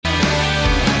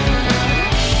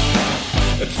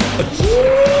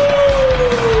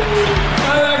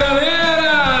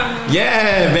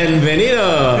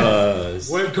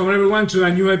Welcome everyone to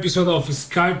a new episode of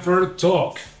Skyper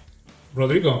Talk.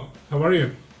 Rodrigo, how are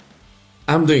you?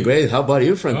 I'm doing great. How about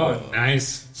you, Franco? Oh,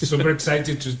 nice. Super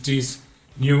excited to this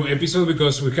new episode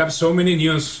because we have so many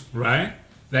news, right?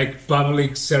 Like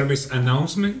public service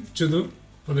announcement to do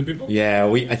for the people. Yeah,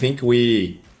 I think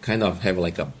we kind of have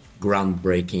like a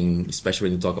groundbreaking, especially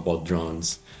when you talk about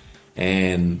drones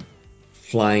and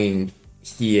flying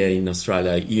here in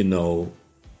Australia. You know,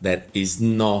 that is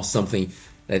not something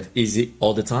that easy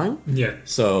all the time. Yeah.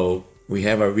 So we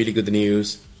have a really good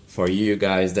news for you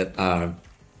guys that are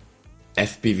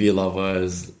FPV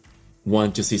lovers,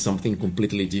 want to see something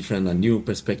completely different, a new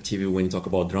perspective when you talk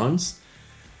about drones.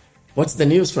 What's the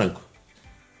news, Franco?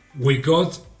 We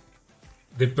got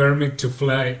the permit to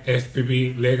fly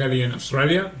FPV legally in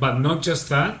Australia, but not just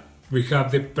that, we have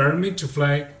the permit to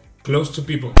fly close to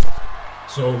people.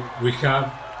 So we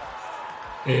have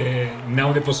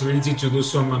now the possibility to do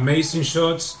some amazing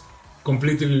shots,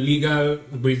 completely legal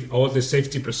with all the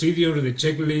safety procedure, the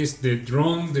checklist,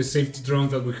 the safety drone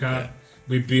that we have,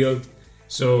 we built.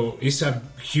 So it's a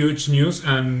huge news,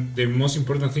 and the most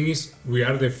important thing is we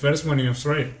are the first one in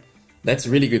Australia. That's a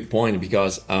really good point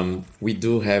because we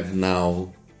do have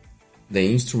now the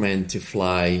instrument to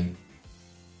fly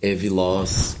a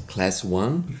VLOS Class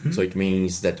 1. Mm-hmm. So it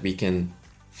means that we can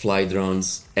fly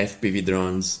drones, FPV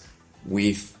drones,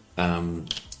 with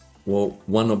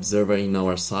one observer in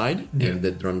our side and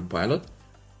the drone pilot.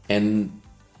 And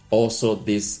also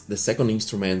the second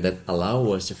instrument that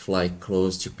allows us to fly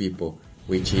close to people,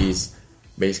 which is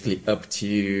basically up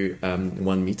to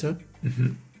 1 meter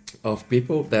of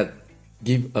people, that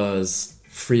give us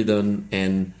freedom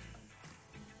and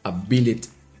ability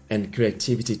and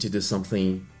creativity to do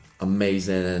something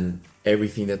amazing and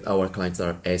everything that our clients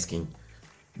are asking.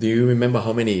 Do you remember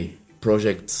how many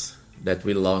projects that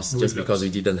we lost because we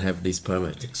didn't have this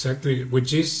permit? Exactly,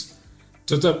 which is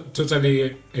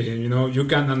totally, you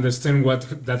can understand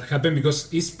what that happened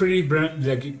because it's pretty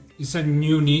like it's a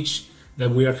new niche that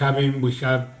we are having.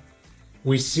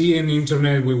 We see on the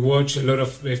internet, we watch a lot of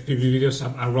FPV videos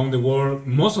around the world.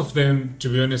 Most of them, to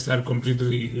be honest, are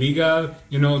completely legal.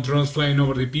 Drones flying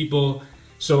over the people.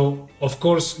 So of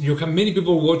course you have many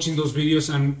people watching those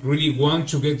videos and really want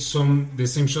to get the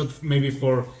same shot, maybe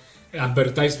for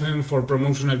advertisement, for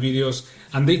promotional videos,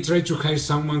 and they try to hire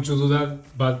someone to do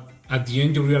that, but at the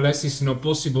end you realize it's not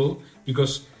possible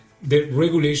because the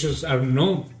regulations are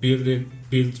not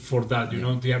built for that.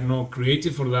 They are not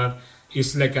created for that.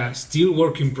 It's like a still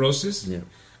working process,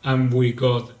 and we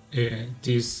got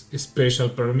this special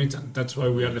permit, and that's why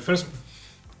we are the first one.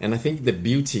 And I think the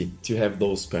beauty to have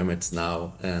those permits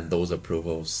now and those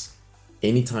approvals,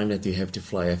 anytime that you have to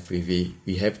fly FPV,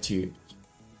 you have to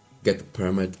get the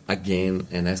permit again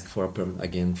and ask for a permit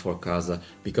again for CASA,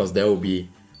 because there will be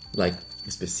like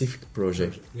a specific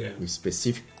project with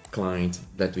specific client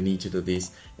that we need to do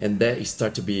this, and that it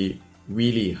start to be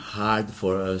really hard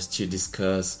for us to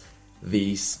discuss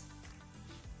this,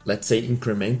 let's say,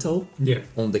 incremental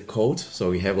on the code. So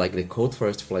we have like the code for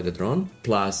us to fly the drone,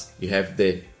 plus you have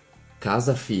the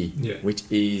CASA fee, which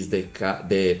is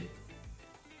the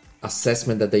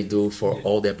assessment that they do for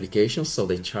all the applications. So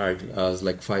they charge us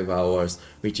like 5 hours,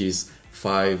 which is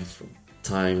 5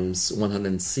 times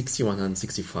 160,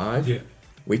 165,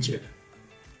 which,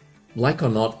 like or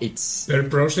not, it's per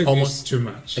project almost is too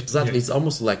much. Exactly, it's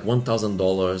almost like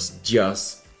 $1,000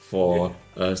 just for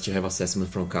us to have assessment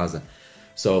from CASA.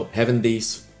 So having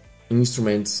these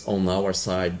instruments on our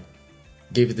side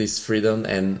give this freedom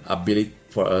and ability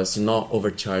for us to not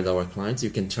overcharge our clients. You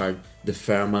can charge the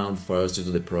fair amount for us to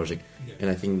do the project. And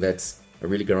I think that's a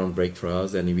really groundbreaking for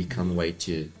us, and we can't wait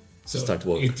to start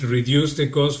work. It reduced the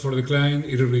cost for the client,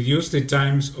 it reduced the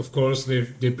times, of course,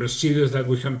 the procedures that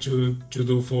we have to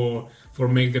do for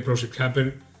make the project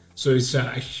happen. So it's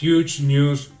a huge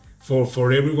news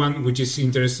for everyone which is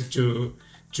interested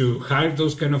to hire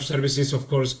those kind of services, of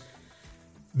course,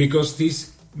 because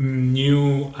this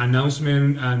new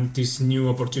announcement and this new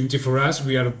opportunity for us,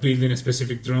 we are building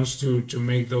specific drones to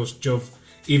make those jobs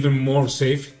even more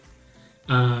safe.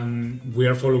 We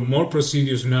are following more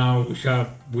procedures now.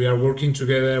 We are working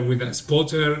together with a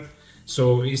spotter,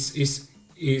 so it's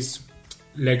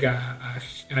like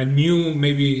a new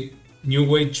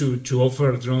way to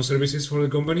offer drone services for the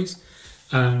companies,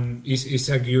 and it's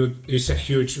a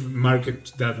huge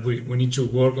market that we need to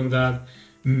work on that.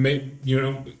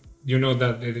 You know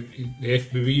that the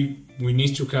FPV, we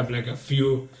need to have like a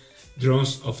few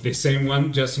drones of the same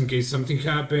one just in case something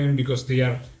happens, because they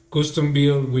are custom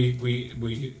built.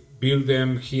 We build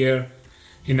them here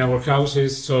in our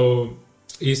houses, so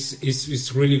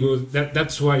it's really good.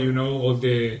 That's why all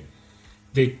the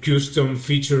the custom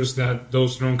features that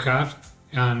those drones have,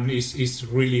 and it's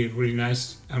really really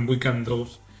nice. And we can do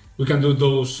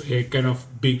those kind of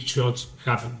big shots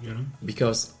happen, you know.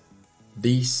 Because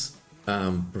these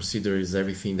procedures,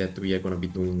 everything that we are going to be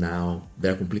doing now,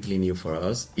 they're completely new for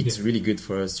us. It's really good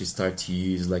for us to start to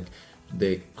use like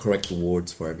the correct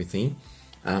words for everything.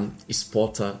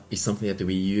 Spotter is something that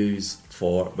we use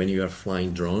for when you are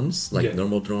flying drones, like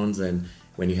normal drones, and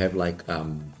when you have like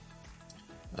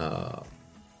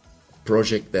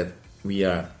project that we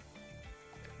are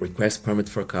request permit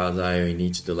for CASA, you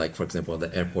need to do, like, for example, at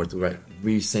the airport, right?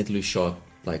 We recently shot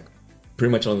like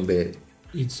pretty much on the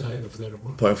inside of the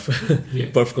airport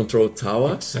perf control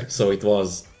tower. Exactly. So it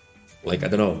was like, I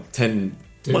don't know, 10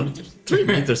 meters. 3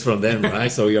 meters from them,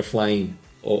 right? So you're flying.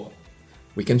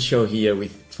 We can show here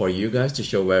for you guys to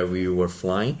show where we were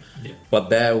flying. Yeah. But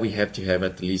there we have to have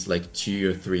at least like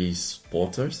 2 or 3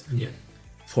 spotters. Yeah.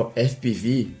 For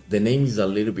FPV, the name is a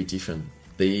little bit different.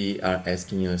 They are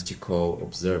asking us to call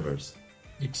observers.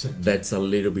 Exactly. That's a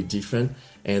little bit different.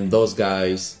 And those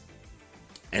guys,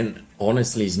 and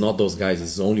honestly, it's not those guys,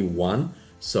 it's only one.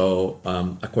 So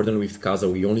according with CASA,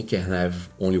 we only can have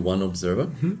only one observer.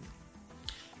 Mm-hmm.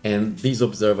 And this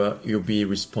observer, you'll be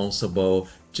responsible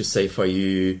to say for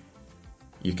you,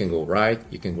 you can go right,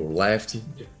 you can go left,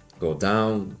 go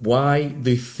down. Why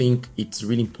do you think it's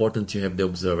really important to have the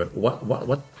observer?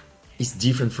 What is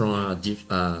different from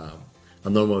a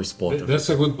normal spotter? That's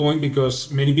a good point,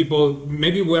 because many people,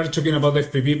 maybe we're talking about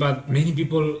FPV, but many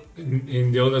people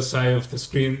in the other side of the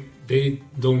screen, they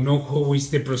don't know how is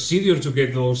the procedure to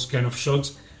get those kind of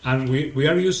shots. And we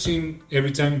are using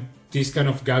every time these kind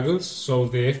of goggles, so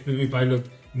the FPV pilot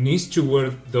needs to wear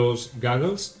those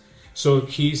goggles, so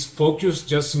he's focused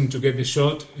just in to get the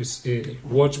shot,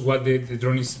 watch what the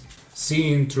drone is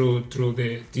seeing through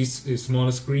this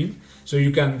small screen, so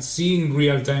you can see in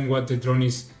real time what the drone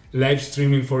is live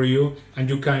streaming for you, and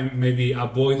you can maybe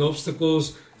avoid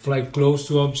obstacles, fly close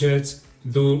to objects,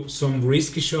 do some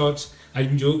risky shots,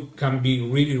 and you can be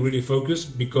really really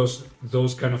focused, because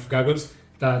those kind of goggles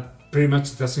that pretty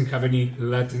much doesn't have any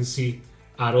latency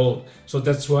at all. So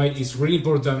that's why it's really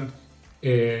important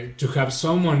to have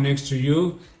someone next to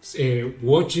you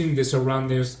watching the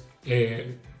surroundings,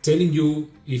 telling you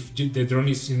if the drone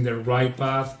is in the right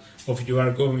path, or if you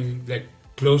are going like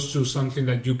close to something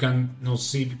that you cannot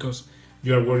see because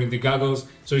you are wearing the goggles.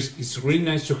 So it's really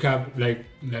nice to have like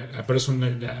a person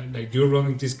like your role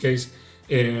in this case,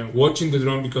 watching the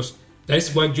drone, because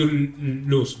that's what you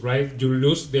lose, right? You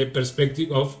lose the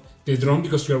perspective of the drone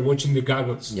because you are watching the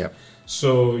goggles. Yeah.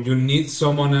 So you need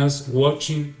someone else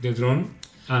watching the drone.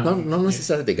 Not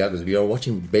necessarily the goggles. We are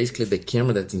watching basically the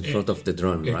camera that's in front of the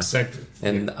drone, right? Exactly.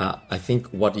 And I think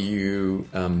what you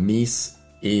miss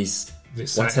is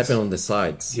what's happened on the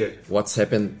sides. Yeah. What's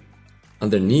happened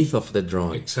underneath of the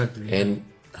drone. Exactly. And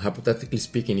hypothetically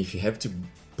speaking, if you have to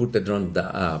put the drone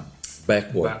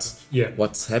backwards,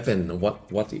 what's happened?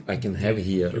 What I can have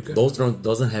here? Those drones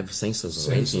doesn't have sensors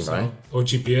or anything, right? Or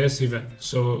GPS even.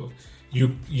 So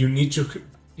you need to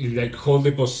like hold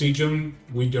the position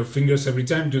with your fingers every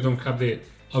time. You don't have the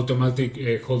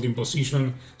automatic holding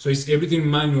position. So it's everything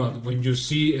manual. When you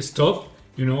see a stop,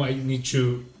 I need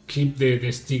to keep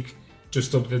the stick to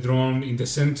stop the drone in the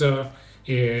center.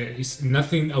 It's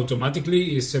nothing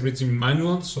automatically. It's everything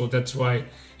manual. So that's why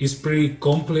it's pretty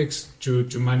complex to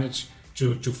manage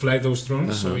to fly those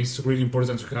drones. So it's really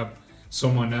important to have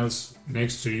someone else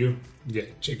next to you,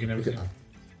 checking everything.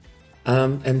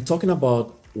 And talking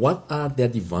about what are the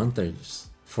advantages,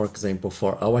 for example,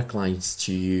 for our clients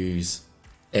to use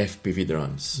FPV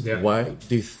drones? Why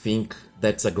do you think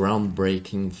that's a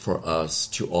groundbreaking for us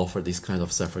to offer this kind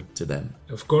of software to them?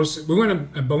 Of course, we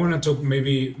want to talk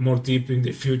maybe more deep in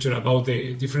the future about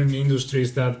the different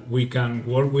industries that we can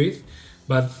work with.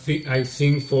 But I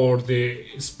think for the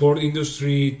sport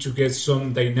industry to get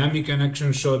some dynamic and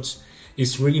action shots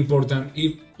is really important.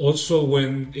 Also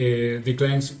when the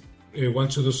clients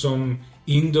want to do some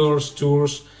indoors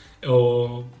tours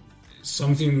or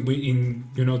something in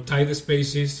tight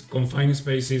spaces, confined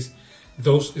spaces,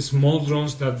 those small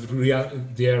drones that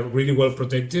they are really well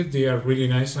protected, they are really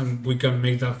nice, and we can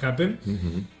make that happen.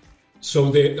 Mm-hmm.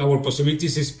 So our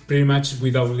possibilities is pretty much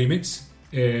without limits.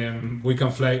 We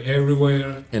can fly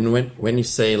everywhere. And when you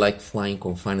say like flying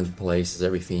confined places,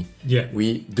 everything,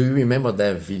 do you remember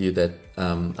that video that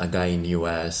a guy in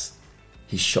US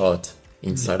he shot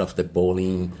inside of the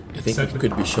bowling? I think it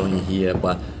could be showing here,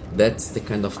 but that's the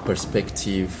kind of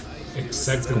perspective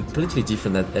Exactly. Completely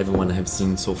different that everyone have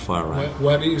seen so far, right?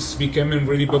 What is becoming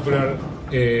really popular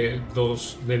the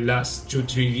last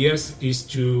 2-3 years is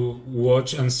to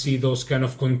watch and see those kind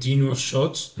of continuous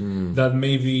shots that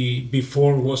maybe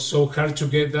before was so hard to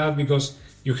get that because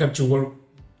you have to work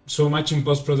so much in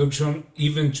post-production,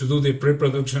 even to do the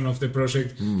pre-production of the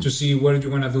project, to see where you're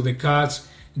going to do the cuts,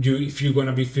 if you're going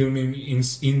to be filming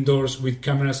indoors with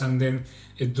cameras and then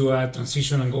do a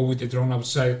transition and go with the drone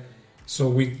outside. So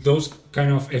with those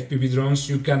kind of FPV drones,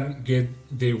 you can get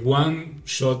the one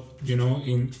shot,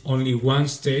 in only one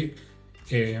take.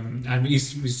 And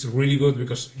it's really good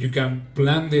because you can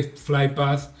plan the fly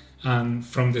path and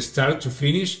from the start to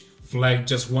finish, fly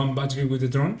just one battery with the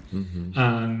drone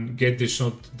and get the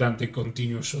shot than the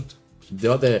continuous shot.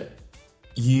 The other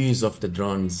use of the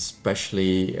drones,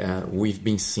 especially we've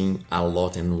been seeing a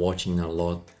lot and watching a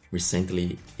lot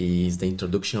recently, is the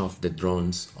introduction of the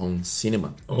drones on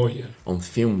cinema. Oh yeah. On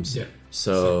films. Yeah.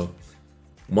 So exactly.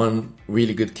 One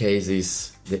really good case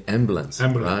is the ambulance.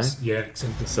 Right? Yeah,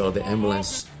 exactly. So the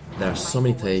ambulance, there are so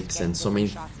many takes and so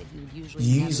many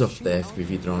use of the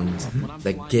FPV drones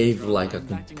that gave like a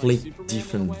complete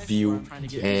different view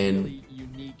and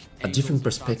a different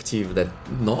perspective that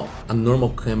not a normal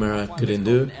camera couldn't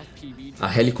do. A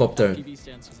helicopter,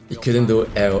 it couldn't do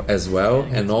as well,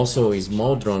 and also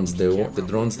small drones, the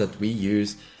drones that we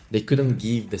use, they couldn't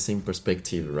give the same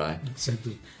perspective, right?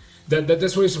 Exactly.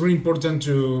 That's why it's really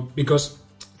important because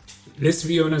let's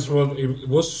be honest, it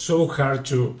was so hard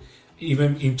to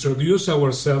even introduce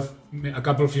ourselves a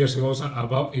couple of years ago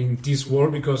about in this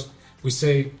world because we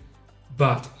say,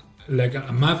 but like a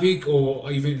Mavic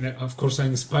or even of course an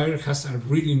Inspire has a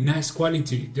really nice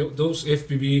quality. Those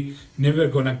FPV never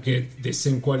gonna get the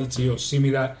same quality or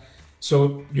similar.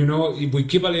 So we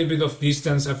keep a little bit of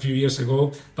distance a few years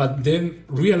ago, but then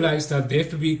realized that the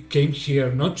FPV came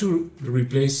here not to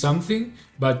replace something,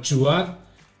 but to add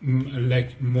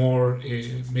like more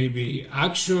maybe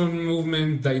action,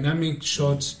 movement, dynamic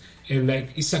shots.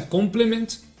 Like it's a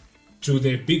complement to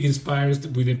the big Inspires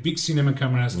with the big cinema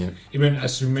cameras. Yeah. Even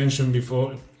as you mentioned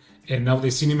before, and now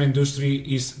the cinema industry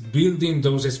is building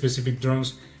those specific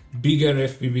drones, bigger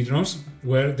FPV drones,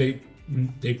 where they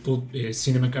put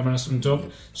cinema cameras on top. Yeah.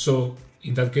 So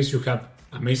in that case, you have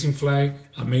amazing fly,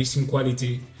 amazing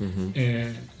quality.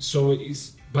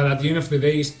 But at the end of the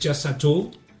day, it's just a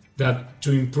tool that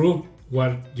to improve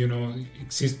what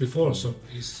exists before. So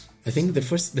I think the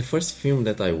first film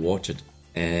that I watched,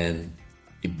 and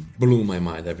it blew my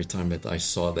mind every time that I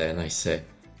saw that, and I said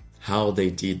how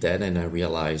they did that, and I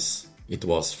realized it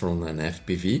was from an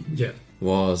FPV. Yeah,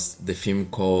 was the film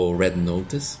called Red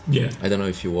Notice. Yeah, I don't know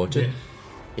if you watch it.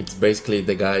 It's basically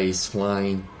the guy is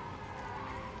flying.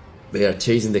 They are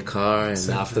chasing the car, and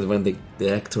after when the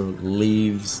actor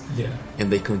leaves,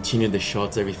 and they continue the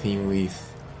shots, everything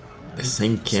with the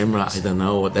same camera. I don't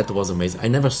know, that was amazing. I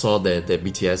never saw the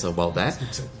BTS about that,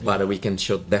 but we can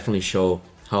definitely show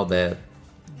how the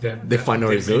final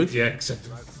result. Yeah,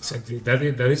 exactly. That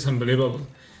is unbelievable.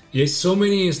 Yes, so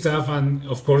many stuff, and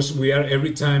of course we are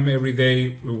every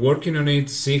day we're working on it,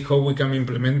 see how we can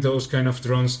implement those kind of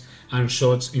drones and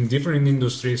shots in different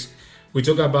industries. We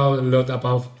talk a lot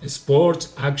about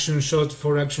sports, action shots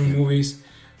for action movies,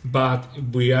 but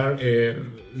we are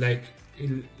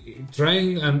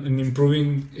trying and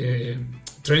improving,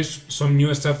 trying some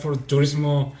new stuff for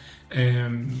tourism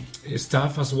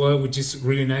stuff as well, which is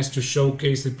really nice to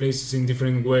showcase the places in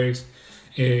different ways.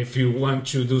 If you want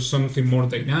to do something more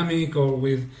dynamic or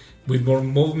with more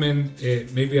movement,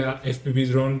 maybe a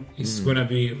FPV drone is going to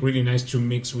be really nice to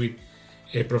mix with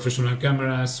professional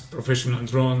cameras, professional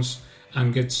drones,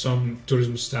 and get some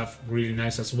tourism stuff really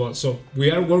nice as well. So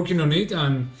we are working on it,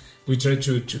 and we try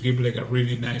to give like a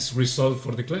really nice result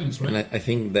for the clients, right? And I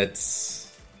think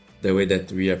that's the way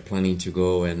that we are planning to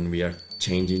go, and we are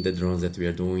changing the drones that we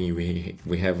are doing.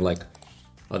 We have like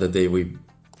other day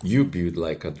you build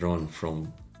like a drone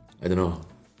from, I don't know,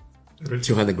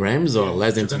 200 grams or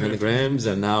less than 200 grams,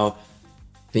 and now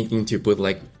thinking to put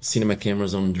like cinema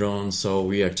cameras on drones. So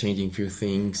we are changing a few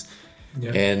things,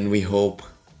 and we hope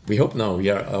now we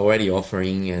are already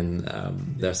offering, and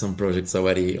there are some projects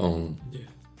already on.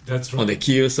 That's right. On the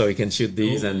queue, so we can shoot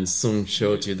these and soon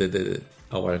show to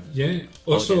our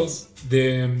Also, audience.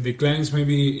 the clients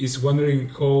maybe is wondering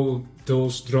how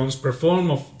those drones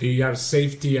perform. They are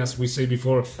safety, as we said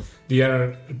before. They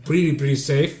are pretty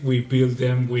safe. We build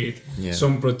them with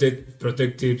some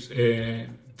protective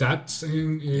tabs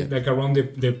like around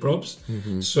the props.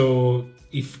 So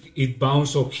if it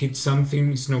bounces or hits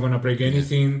something, it's not gonna break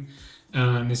anything.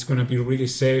 And it's going to be really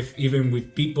safe, even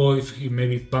with people, if he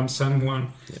maybe bumps someone.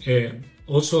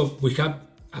 Also, we have,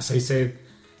 as I said,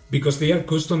 because they are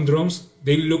custom drones,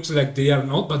 they look like they are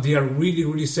not, but they are really,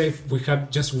 really safe. We have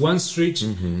just one switch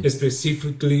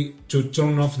specifically to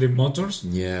turn off the motors,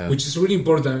 which is really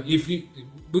important.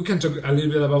 We can talk a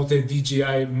little bit about the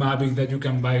DJI Mavic that you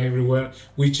can buy everywhere,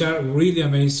 which are really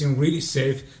amazing, really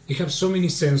safe. They have so many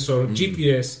sensors,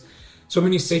 GPS, so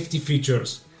many safety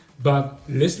features. But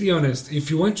let's be honest, if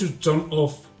you want to turn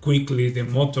off quickly the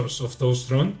motors of those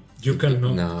drones, you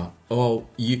cannot. No. Oh,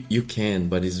 you can,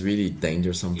 but it's really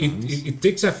dangerous sometimes. It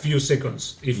takes a few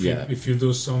seconds if you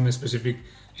do some specific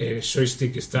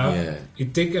joystick stuff. Yeah.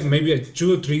 It takes maybe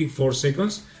 2, 3, 4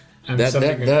 seconds. And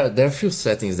there are a few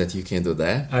settings that you can do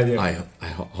there. Yeah.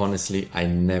 I honestly, I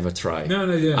never try. No,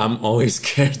 yeah. I'm always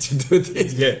scared to do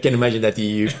this. Yeah. Can imagine that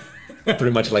you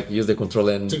pretty much like use the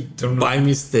controller and by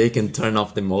mistake and turn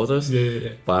off the motors. Yeah.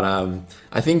 But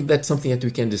I think that's something that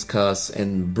we can discuss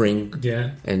and bring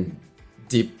and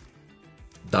deep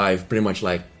dive, pretty much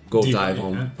like dive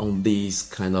on these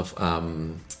kind of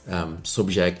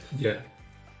subject. Yeah.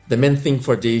 The main thing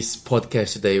for this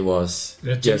podcast today was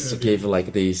just to give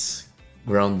like this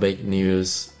groundbreaking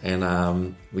news,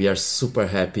 and we are super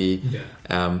happy.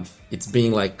 Yeah. It's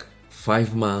been like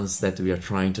 5 months that we are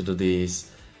trying to do this.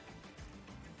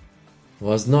 It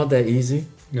was not that easy.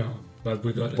 No, but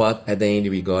we got it. But at the end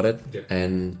we got it. Yeah.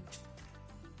 And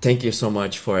thank you so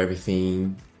much for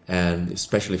everything, and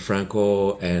especially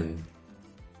Franco and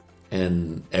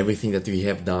everything that we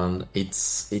have done.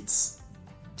 It's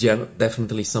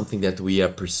definitely something that we are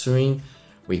pursuing.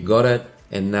 We got it,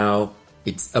 and now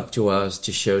it's up to us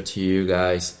to show to you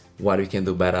guys what we can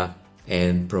do better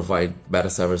and provide better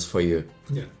service for you.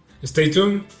 Yeah. Stay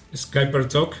tuned, Skyper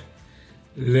Talk.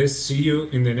 Let's see you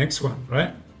in the next one,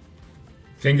 right?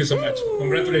 Thank you so much.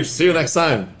 Congratulations. See you next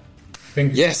time.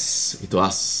 Thank you. Yes, it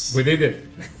was. We did it.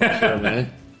 Sure,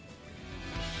 man.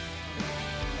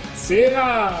 See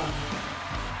ya.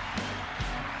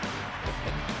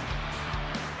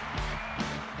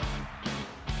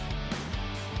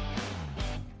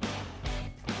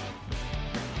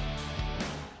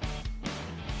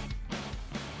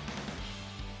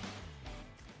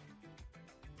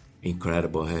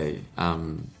 Incredible. Hey,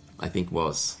 I think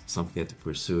was something to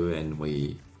pursue, and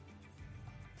we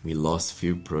lost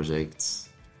few projects.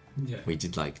 Yeah. We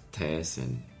did like tests,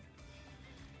 and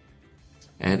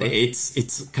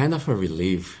it's kind of a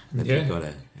relief that we got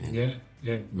it. And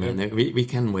man, we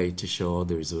can't wait to show all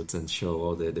the results and show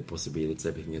all the possibilities,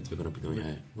 everything that we're gonna be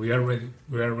doing. We are ready.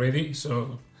 We are ready.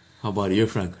 So, how about you,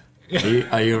 Frank?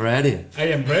 Are you ready? I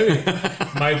am ready.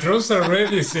 My drones are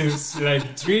ready since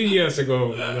like 3 years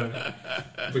ago.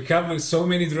 We have so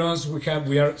many drones.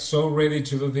 We are so ready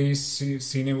to do these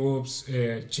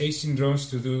cinewhoops, chasing drones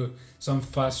to do some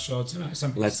fast shots.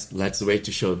 Let's wait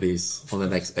to show this on the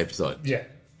next episode. Yeah.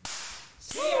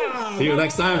 See you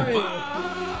next time.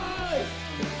 Bye.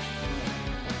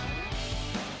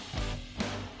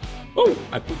 Oh,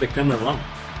 I put the camera wrong.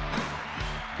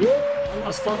 It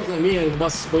was faster than me, and it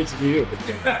was supposed to be you.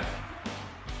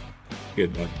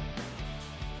 Good, man.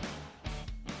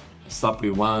 Stop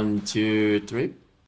with 1, 2, 3.